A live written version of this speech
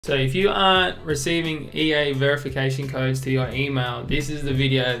So if you aren't receiving EA verification codes to your email, this is the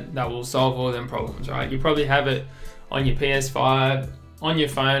video that will solve all them problems, right? You probably have it on your PS5, on your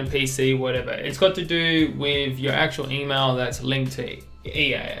phone, PC, whatever. It's got to do with your actual email that's linked to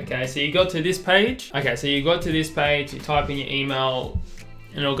EA, okay? So you got to this page. Okay, so you got to this page, you type in your email,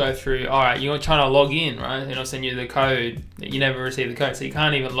 and it'll go through. All right, you're trying to log in, right? And it'll send you the code that you never received the code, so you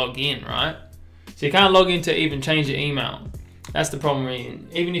can't even log in, right? So you can't log in to even change your email. That's the problem.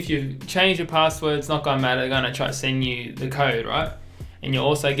 Even if you change your password, it's not gonna matter. They're gonna try to send you the code, right? And you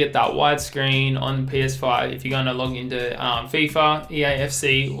also get that wide screen on PS5 if you're gonna log into FIFA,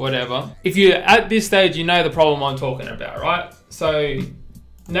 EAFC, whatever. If you're at this stage, you know the problem I'm talking about, right? So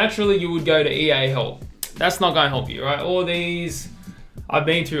naturally you would go to EA Help. That's not gonna help you, right? All these, I've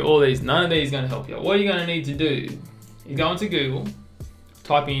been through all these, none of these are gonna help you. What you're gonna need to do is go into Google,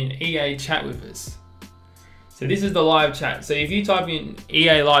 type in EA Chat with us. So this is the live chat. So if you type in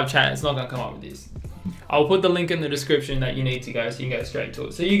EA live chat, it's not gonna come up with this. I'll put the link in the description that you need to go, so you can go straight to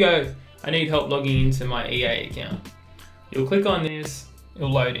it. So you go, I need help logging into my EA account. You'll click on this,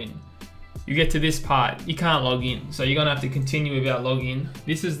 it'll load in. You get to this part, you can't log in. So you're gonna have to continue without login.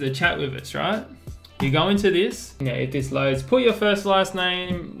 This is the chat with us, right? You go into this, if this loads, put your first, last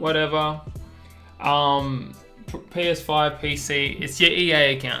name, whatever. PS5, PC, it's your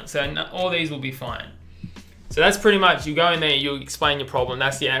EA account. So all these will be fine. So that's pretty much, you go in there, you explain your problem.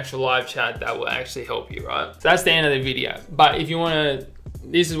 That's the actual live chat that will actually help you, right? So that's the end of the video. But if you wanna,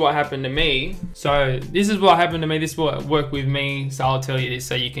 this is what happened to me. So this is what happened to me, this will work with me. So I'll tell you this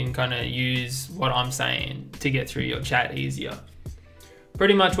so you can kind of use what I'm saying to get through your chat easier.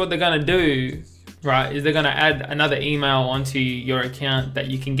 Pretty much what they're gonna do, right, is they're gonna add another email onto your account that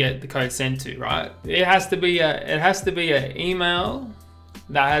you can get the code sent to, right? It has to be an email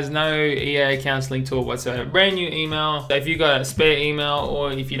that has no EA accounts linked to it whatsoever. Brand new email. So if you got a spare email,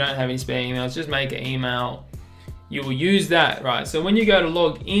 or if you don't have any spare emails, just make an email. You will use that, right? So when you go to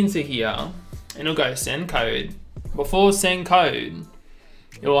log into here, and it'll go send code. Before send code,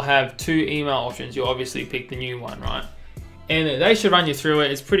 it will have two email options. You'll obviously pick the new one, right? And they should run you through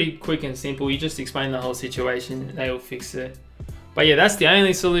it. It's pretty quick and simple. You just explain the whole situation, they will fix it. But yeah, that's the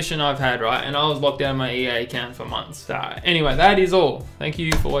only solution I've had, right? And I was locked out of my EA account for months. So anyway, that is all. Thank you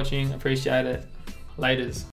for watching. Appreciate it. Laters.